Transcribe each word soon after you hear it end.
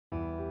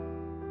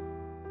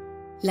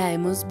La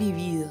hemos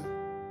vivido,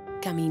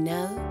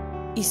 caminado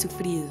y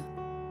sufrido.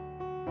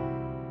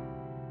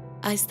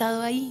 Ha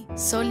estado ahí,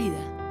 sólida,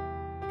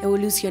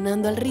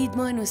 evolucionando al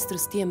ritmo de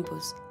nuestros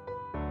tiempos.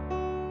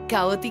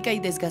 Caótica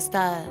y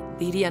desgastada,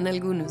 dirían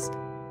algunos.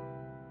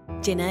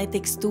 Llena de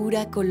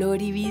textura,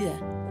 color y vida,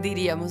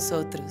 diríamos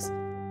otros.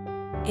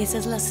 Esa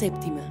es la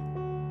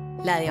séptima,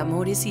 la de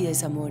amores y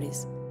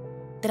desamores,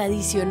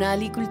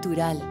 tradicional y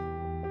cultural,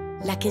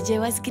 la que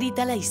lleva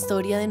escrita la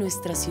historia de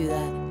nuestra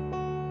ciudad,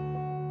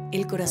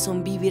 el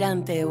corazón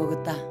vibrante de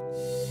Bogotá.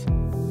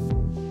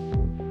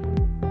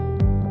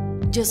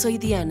 Yo soy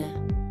Diana,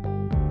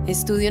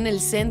 estudio en el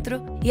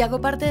centro y hago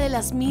parte de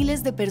las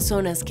miles de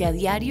personas que a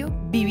diario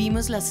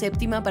vivimos la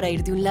séptima para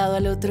ir de un lado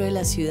al otro de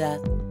la ciudad.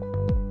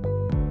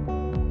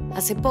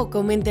 Hace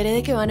poco me enteré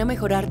de que van a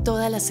mejorar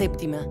toda la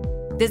séptima,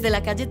 desde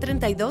la calle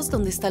 32,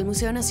 donde está el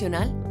Museo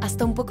Nacional,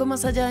 hasta un poco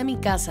más allá de mi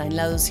casa, en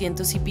la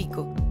 200 y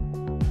pico.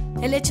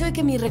 El hecho de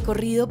que mi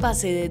recorrido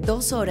pase de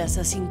 2 horas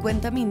a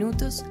 50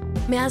 minutos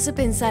me hace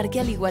pensar que,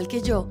 al igual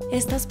que yo,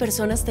 estas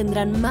personas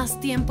tendrán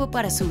más tiempo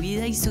para su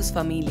vida y sus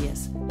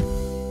familias.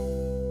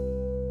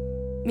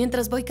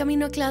 Mientras voy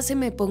camino a clase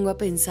me pongo a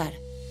pensar,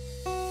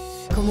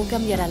 ¿cómo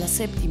cambiará la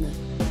séptima?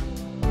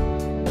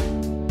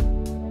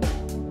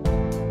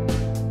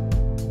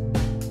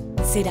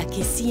 ¿Será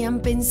que sí han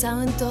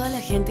pensado en toda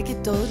la gente que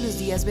todos los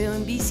días veo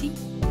en bici?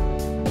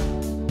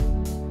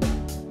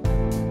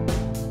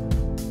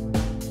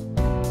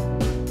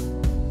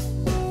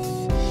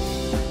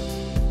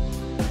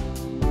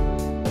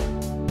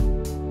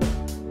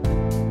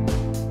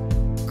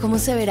 ¿Cómo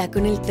se verá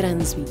con el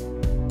Transmi?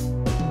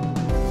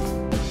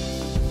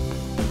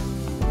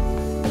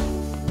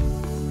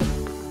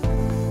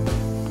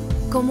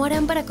 ¿Cómo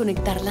harán para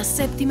conectar la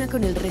séptima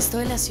con el resto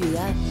de la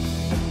ciudad?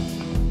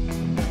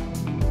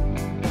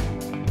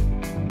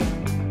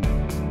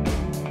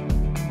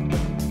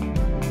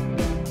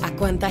 ¿A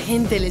cuánta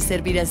gente les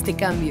servirá este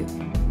cambio?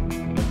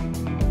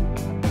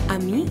 A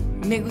mí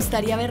me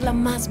gustaría verla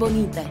más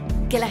bonita,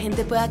 que la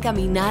gente pueda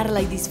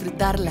caminarla y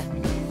disfrutarla,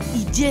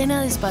 y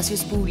llena de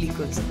espacios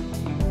públicos.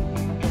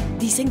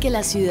 Dicen que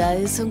las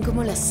ciudades son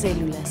como las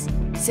células,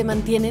 se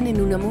mantienen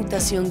en una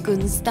mutación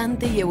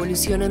constante y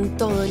evolucionan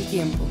todo el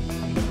tiempo.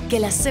 Que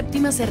la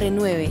séptima se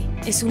renueve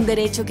es un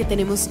derecho que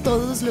tenemos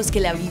todos los que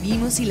la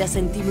vivimos y la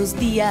sentimos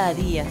día a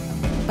día.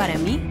 Para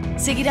mí,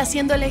 seguirá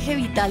siendo el eje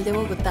vital de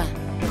Bogotá,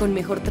 con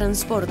mejor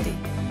transporte,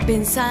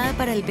 pensada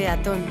para el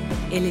peatón,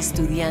 el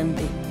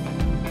estudiante,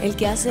 el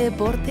que hace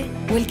deporte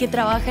o el que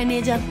trabaja en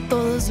ella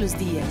todos los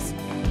días.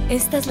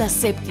 Esta es la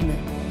séptima,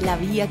 la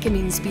vía que me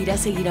inspira a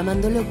seguir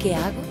amando lo que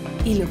hago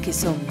y lo que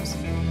somos.